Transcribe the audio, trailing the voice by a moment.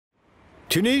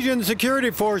Tunisian security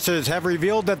forces have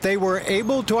revealed that they were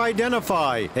able to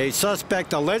identify a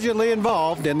suspect allegedly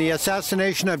involved in the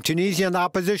assassination of Tunisian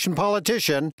opposition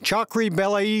politician Chokri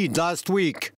Belaid last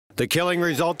week. The killing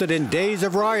resulted in days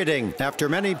of rioting after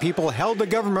many people held the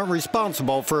government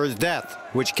responsible for his death,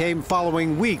 which came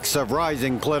following weeks of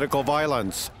rising political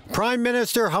violence. Prime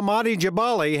Minister Hamadi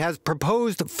Jebali has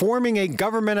proposed forming a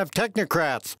government of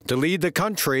technocrats to lead the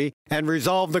country and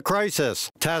resolve the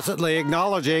crisis, tacitly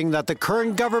acknowledging that the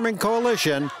current government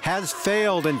coalition has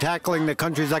failed in tackling the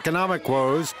country's economic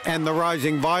woes and the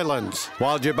rising violence.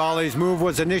 While Jebali's move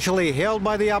was initially hailed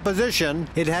by the opposition,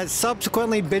 it has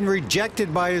subsequently been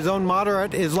rejected by his own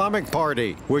moderate Islamic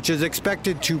party, which is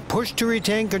expected to push to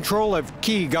retain control of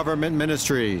key government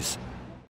ministries.